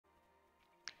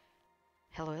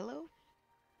Hello, hello.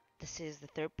 This is the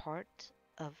third part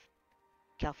of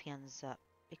Calpheon's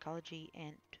Ecology,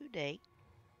 and today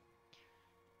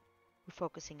we're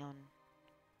focusing on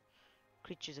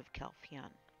creatures of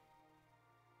Calpheon.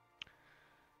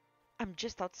 I'm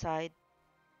just outside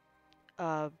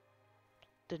uh,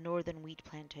 the northern wheat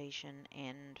plantation,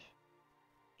 and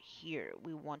here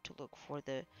we want to look for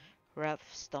the rough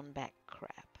stoneback crab.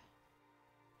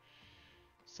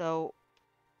 So,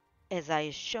 as I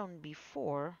shown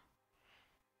before,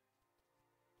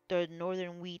 the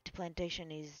northern wheat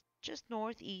plantation is just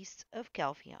northeast of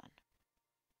Calpheon.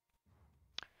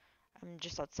 I'm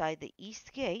just outside the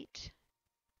east gate,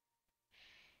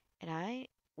 and I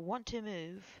want to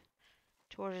move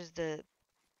towards the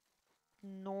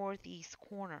northeast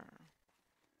corner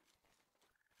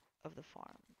of the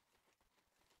farm.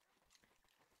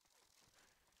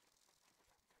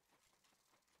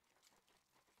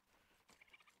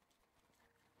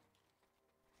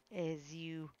 As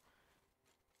you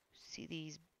see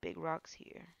these big rocks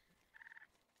here.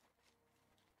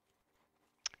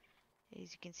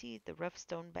 As you can see, the rough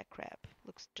stoneback crab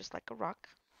looks just like a rock.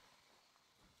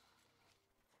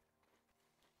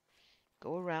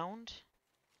 Go around.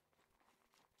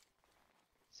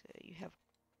 So you have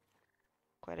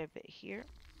quite a bit here.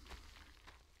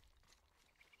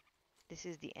 This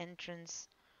is the entrance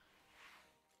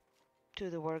to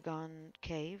the Glutoni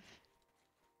Cave.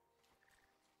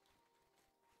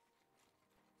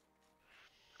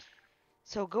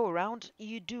 So go around.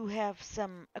 You do have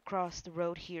some across the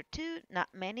road here too. Not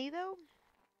many though.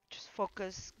 Just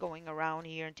focus going around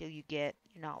here until you get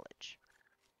your knowledge.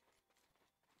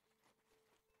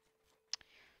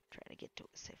 Try to get to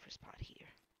a safer spot here.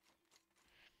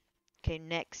 Okay,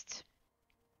 next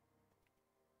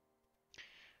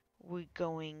we're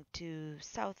going to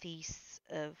southeast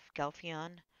of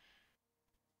Calpheon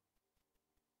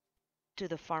to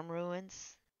the farm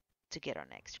ruins to get our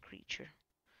next creature.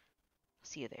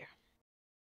 See you there.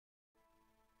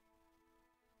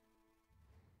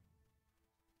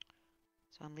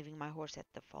 So I'm leaving my horse at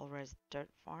the Falres Dirt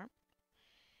Farm,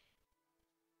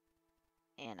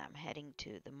 and I'm heading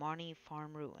to the Marnie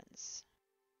Farm ruins,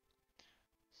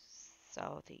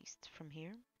 southeast from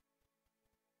here.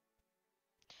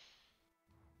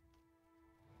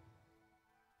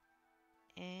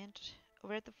 And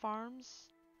over at the farm,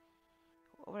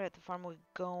 we're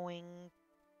going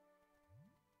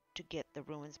to get the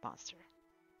ruins monster.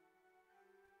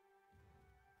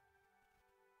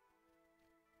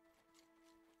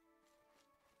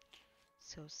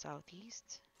 So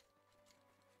southeast.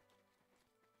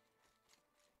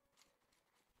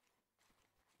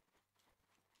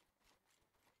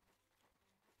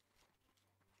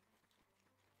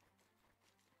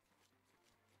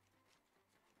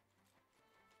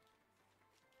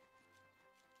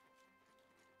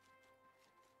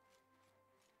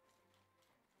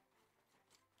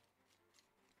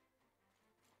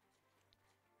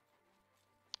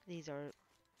 These are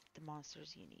the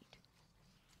monsters you need.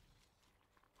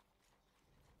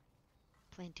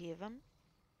 Plenty of them.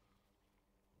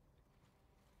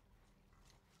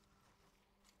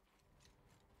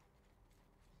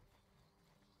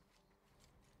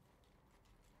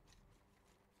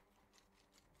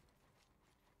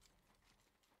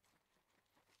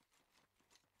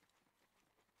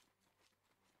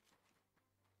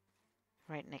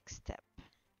 Right, next step.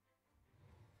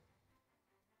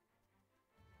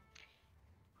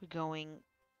 We're going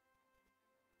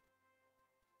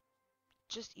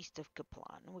just east of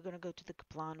Kaplan. We're going to go to the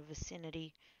Kaplan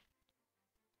vicinity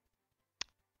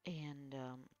and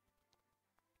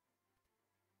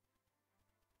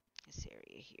this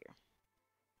area here.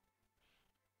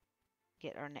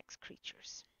 Get our next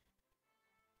creatures.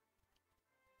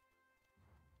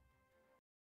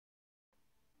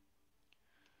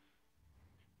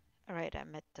 Alright,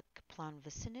 I'm at the Kaplan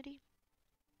vicinity.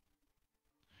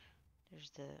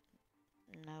 There's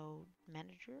the node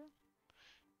manager.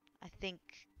 I think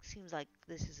seems like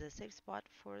this is a safe spot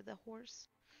for the horse.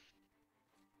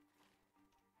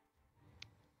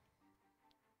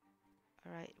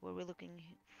 Alright, what we're looking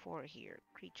for here,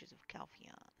 creatures of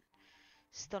Calpheon.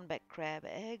 Stoneback crab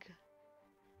egg,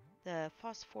 the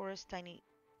phosphorus tiny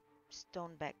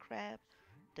stoneback crab,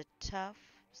 the tough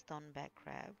stoneback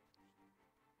crab,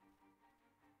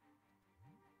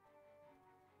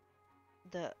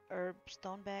 the herb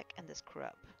stoneback, and the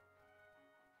scrub.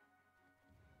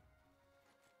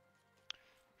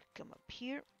 Come up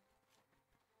here.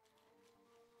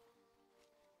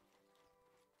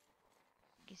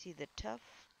 You see the tough.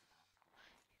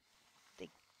 They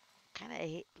kind of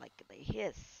like they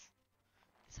hiss.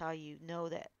 That's how you know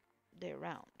that they're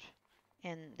around.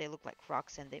 and they look like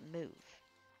rocks and they move.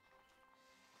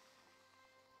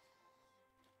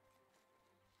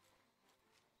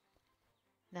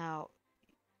 Now,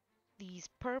 these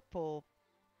purple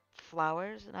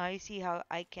flowers, now you see how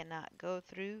I cannot go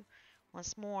through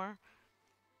once more.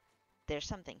 There's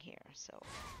something here, so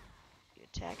you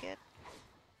attack it.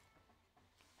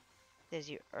 There's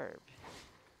your herb.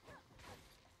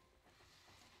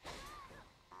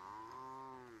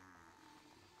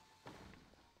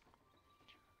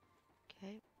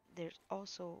 Okay, there's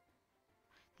also,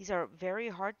 these are very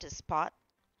hard to spot,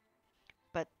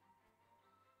 but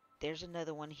there's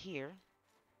another one here.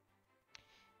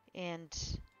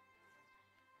 And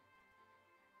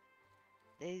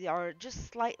they are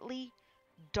just slightly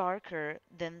darker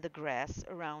than the grass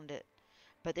around it,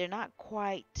 but they're not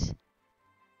quite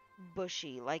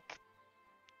bushy like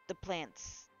the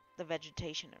plants, the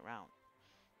vegetation around.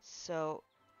 So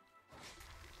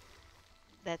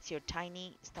that's your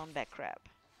tiny stoneback crab.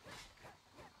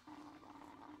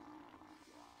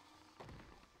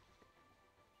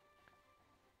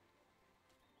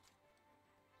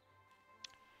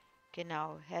 Okay,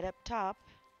 now head up top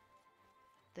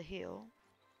the hill.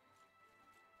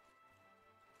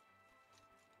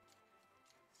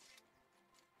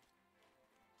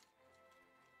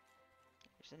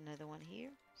 There's another one here.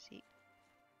 See?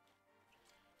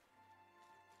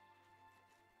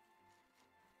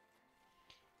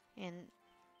 And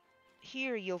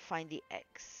here you'll find the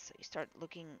eggs. So you start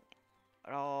looking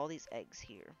at all these eggs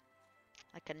here,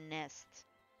 like a nest.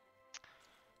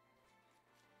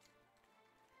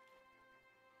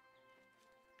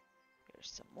 There's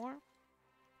some more.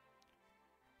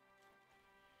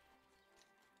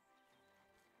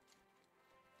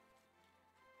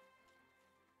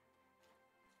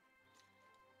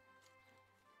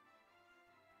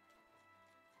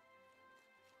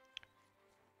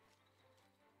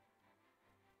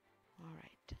 All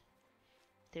right.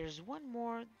 There's one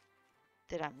more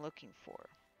that I'm looking for.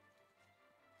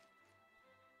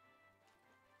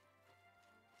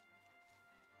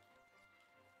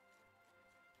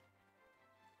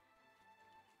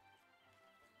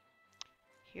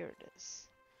 Here it is.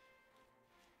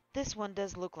 This one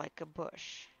does look like a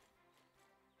bush.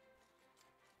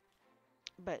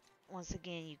 But once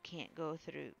again, you can't go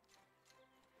through.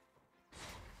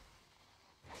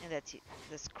 And that's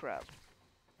the scrub.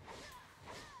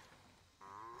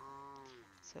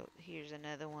 So here's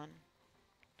another one.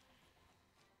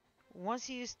 Once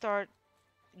you start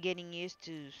getting used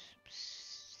to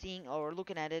seeing or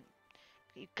looking at it,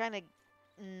 you kind of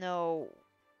know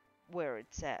where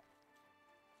it's at.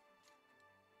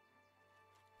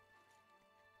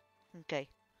 Okay,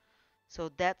 so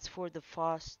that's for the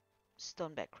Faust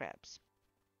stoneback crabs.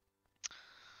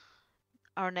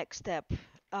 Our next step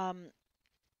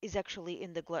is actually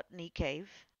in the Gluttony Cave.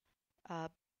 Uh,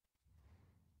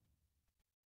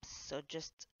 so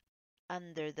just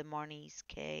under the Marnie's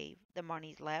cave, the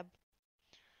Marnie's lab.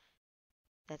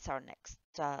 That's our next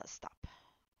stop.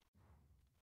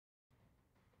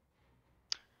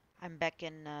 I'm back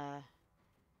in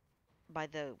by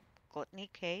the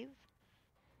Glutoni Cave.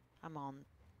 I'm on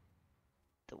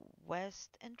the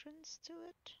west entrance to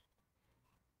it,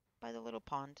 by the little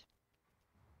pond.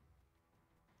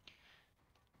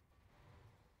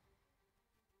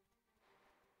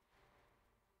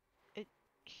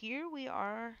 Here we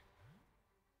are.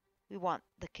 We want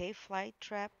the cave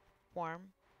Flytrap worm,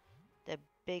 the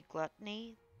big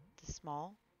Glutoni, the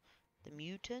small, the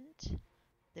mutant,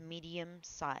 the medium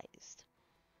sized.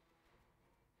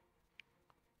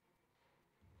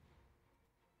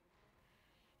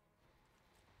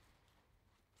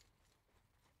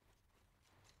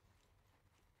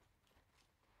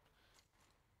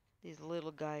 These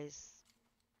little guys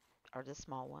are the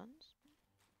small ones,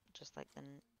 just like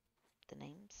the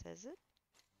name says it.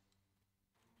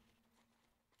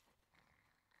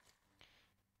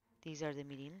 These are the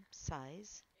medium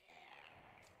size.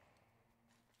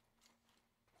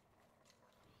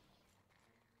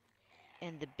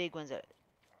 And the big ones are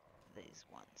these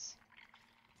ones.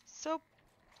 So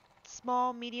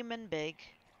small, medium, and big.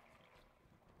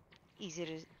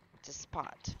 Easy to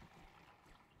spot.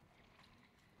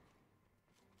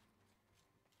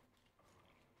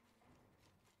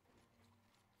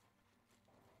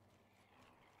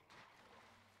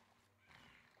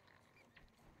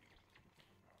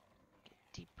 Get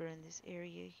deeper in this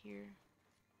area here.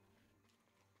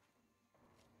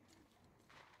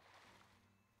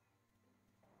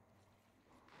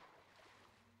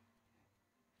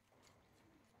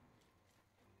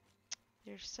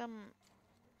 There's some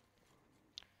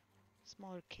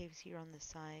smaller caves here on the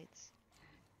sides.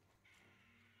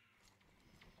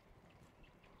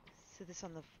 See this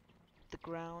on the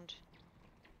ground?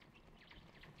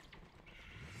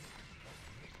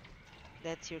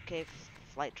 That's your cave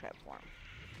Flytrap worm.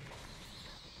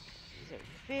 These are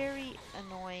very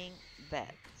annoying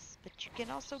bats, but you can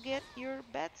also get your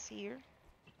bats here.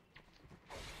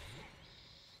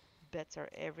 Bats are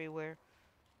everywhere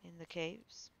in the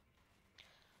caves.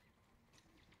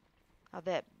 Now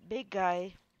that big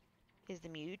guy is the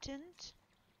mutant.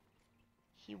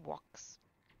 He walks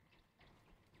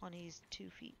on his 2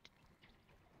 feet.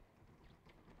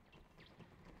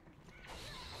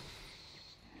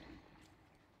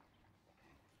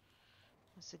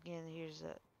 Once again, here's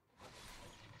a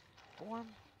worm.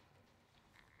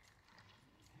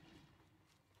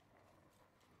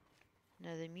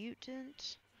 Another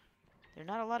mutant. There are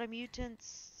not a lot of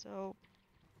mutants, so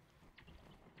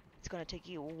it's going to take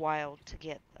you a while to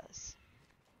get this.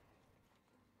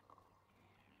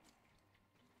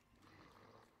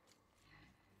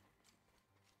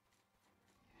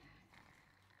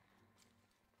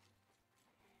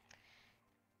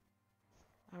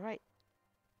 Alright.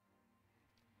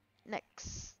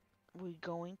 Next, we're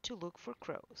going to look for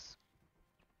crows.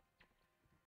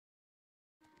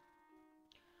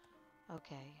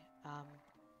 Okay,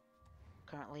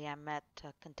 currently I'm at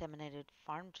a contaminated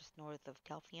farm just north of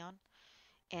Calpheon,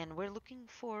 and we're looking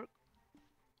for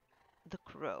the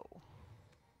crow.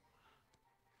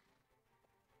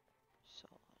 So,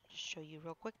 I'll just show you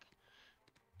real quick.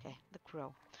 Okay, the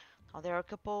crow. Now there are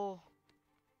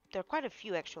quite a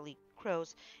few actually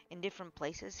crows in different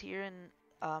places here in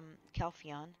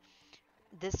Calpheon.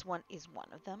 This one is one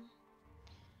of them.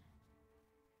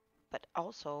 But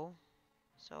also,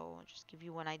 so I'll just give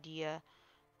you one idea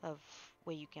of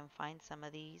where you can find some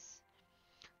of these.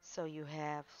 So you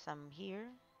have some here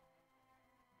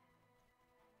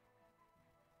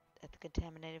at the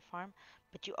contaminated farm,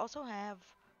 but you also have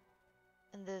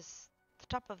in the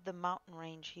top of the mountain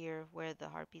range here where the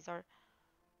harpies are.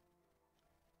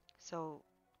 So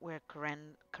where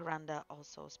Karanda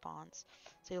also spawns.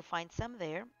 So you'll find some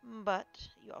there, but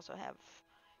you also have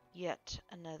yet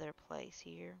another place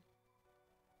here,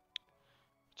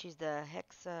 which is the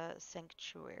Hexa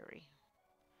Sanctuary.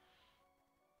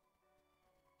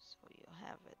 So you'll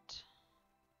have it.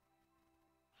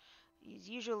 It's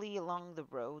usually along the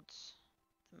roads,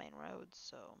 the main roads,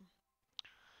 so.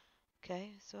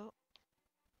 Okay, so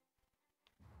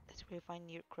that's where you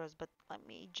find your crows, but let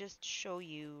me just show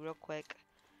you real quick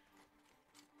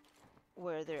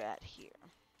where they're at here.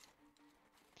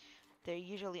 They're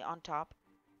usually on top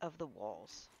of the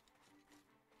walls.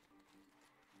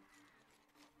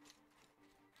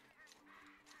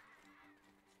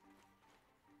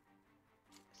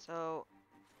 So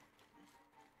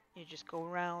you just go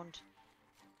around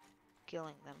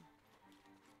killing them.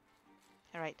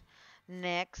 Alright,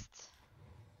 next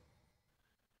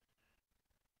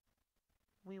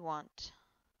we want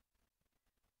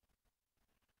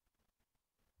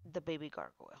the baby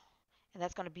gargoyle. And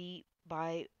that's going to be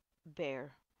by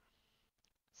Bear,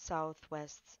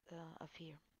 southwest of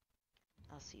here.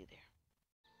 I'll see you there.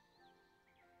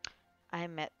 I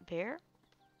met Bear.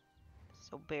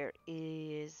 So Bear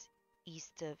is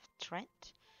east of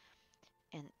Trent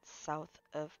and south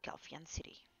of Calpheon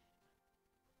City.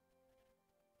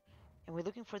 And we're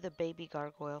looking for the baby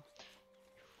gargoyle.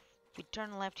 We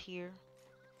turn left here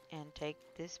and take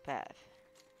this path.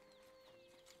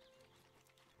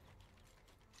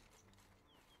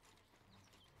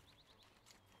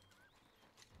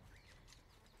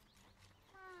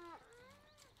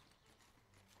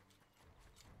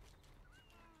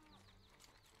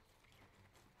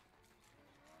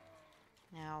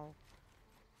 Now,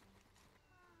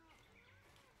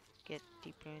 get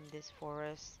deeper in this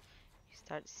forest. You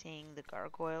start seeing the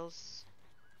gargoyles.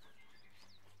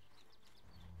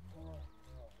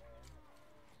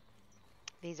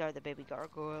 These are the baby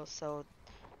gargoyles, so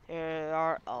there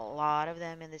are a lot of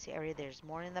them in this area. There's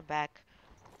more in the back,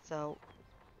 so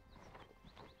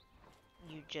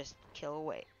you just kill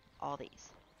away all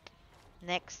these.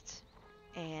 Next,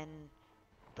 and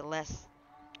the last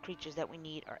creatures that we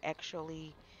need are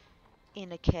actually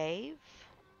in a cave.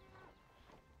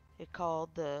 They're called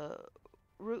the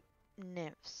root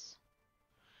nymphs,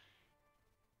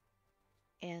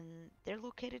 and they're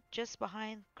located just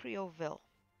behind Creoville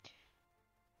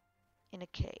in a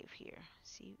cave here.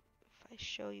 See if I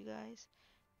show you guys,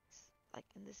 it's like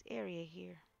in this area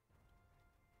here.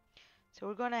 So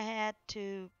we're gonna head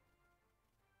to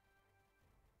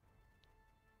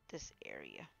this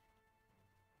area.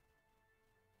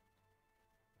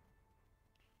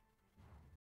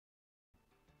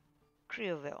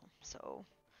 Creoville. So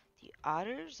the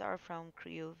otters are from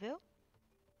Creoville.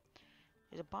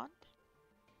 There's a pond.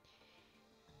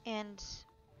 And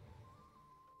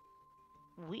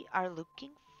we are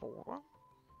looking for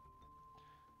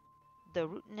the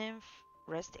root nymph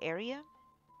rest area,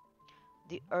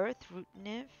 the earth root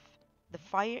nymph, the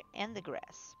fire, and the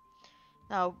grass.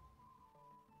 Now,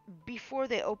 before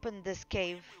they opened this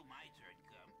cave,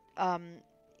 um,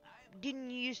 didn't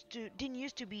used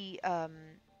to be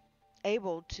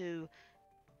able to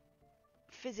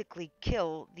physically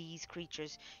kill these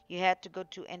creatures. You had to go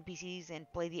to NPCs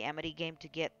and play the Amity game to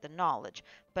get the knowledge.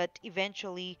 But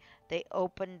eventually they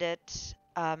opened it,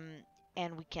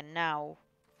 and we can now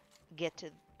get to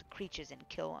the creatures and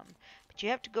kill them. But you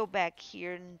have to go back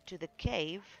here into the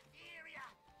cave.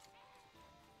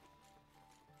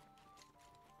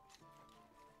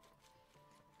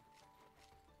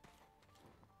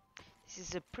 This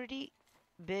is a pretty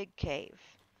big cave.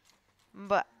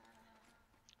 But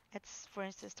let's, for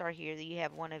instance, start here. You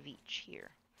have one of each here.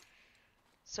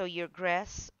 So your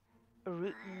grass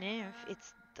root nymph,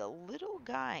 it's the little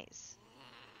guys.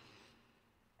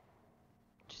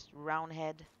 Just round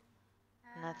head,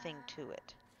 nothing to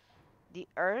it. The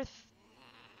earth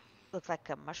looks like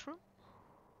a mushroom.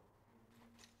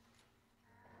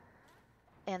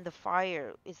 And the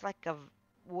fire is like a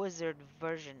wizard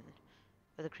version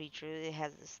of the creature. It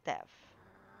has the staff.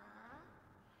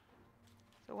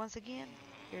 So once again,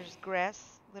 here's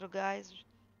grass, little guys.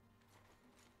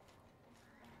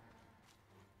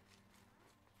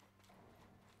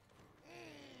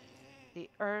 The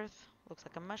earth looks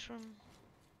like a mushroom.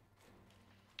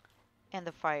 And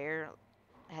the fire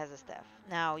has a staff.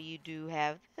 Now you do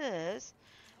have this,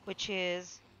 which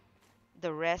is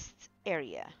the rest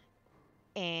area.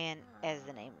 And as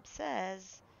the name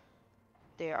says,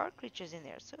 there are creatures in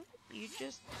there. So you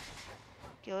just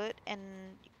kill it, and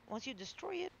once you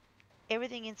destroy it,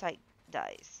 everything inside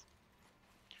dies.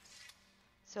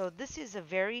 So this is a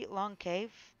very long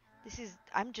cave.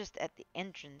 I'm just at the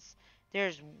entrance.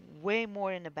 There's way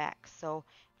more in the back. So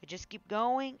if you just keep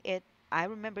going, I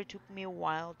remember it took me a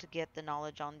while to get the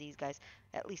knowledge on these guys,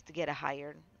 at least to get a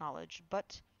higher knowledge,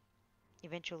 but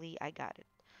eventually I got it.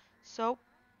 So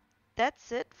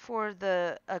that's it for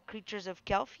the creatures of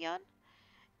Calpheon.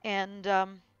 And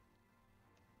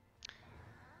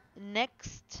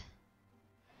next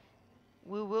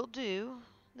we will do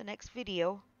the next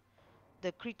video,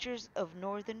 the creatures of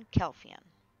Northern Calpheon.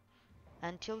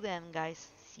 Until then,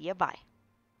 guys, see ya, bye.